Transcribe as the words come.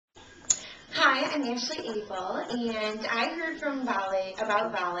Hi, I'm Ashley Abel, and I heard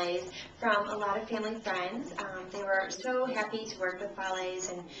about ballets from a lot of family friends. They were so happy to work with ballets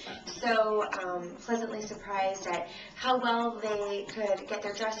and so pleasantly surprised at how well they could get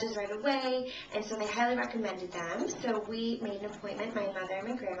their dresses right away, and so they highly recommended them. So we made an appointment, my mother,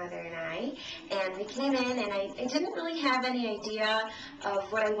 my grandmother, and I, and we came in, and I didn't really have any idea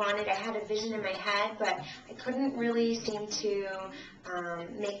of what I wanted. I had a vision in my head, but I couldn't really seem to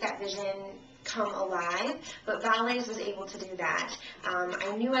make that vision come alive, but Ballets was able to do that.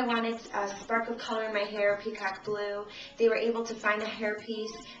 I knew I wanted a spark of color in my hair, peacock blue. They were able to find a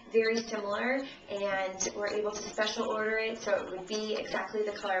hairpiece very similar, and were able to special order it so it would be exactly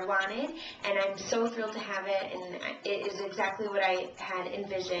the color I wanted, and I'm so thrilled to have it, and it is exactly what I had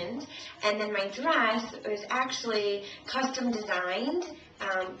envisioned. And then my dress was actually custom designed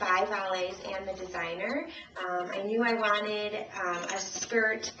by Ballets and the designer. I knew I wanted a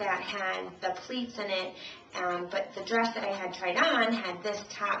skirt that had the pleats in it, but the dress that I had tried on had this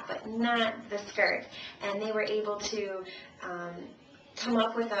top but not the skirt, and they were able to come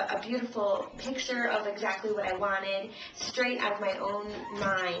up with a beautiful picture of exactly what I wanted straight out of my own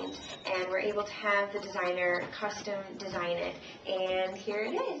mind, and were able to have the designer custom design it, and here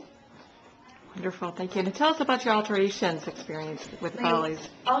it is. Wonderful, thank you. And tell us about your alterations experience with Ballets.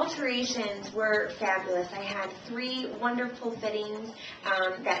 Alterations were fabulous. I had 3 wonderful fittings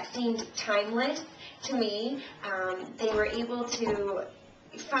that seemed timeless to me. They were able to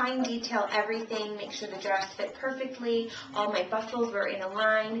fine detail everything, make sure the dress fit perfectly. All my bustles were in a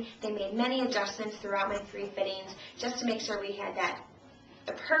line. They made many adjustments throughout my 3 fittings just to make sure we had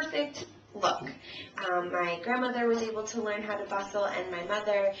the perfect look. My grandmother was able to learn how to bustle, and my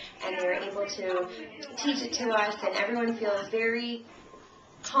mother, and they were able to teach it to us, and everyone feels very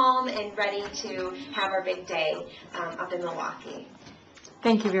calm and ready to have our big day up in Milwaukee.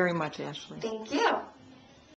 Thank you very much, Ashley. Thank you.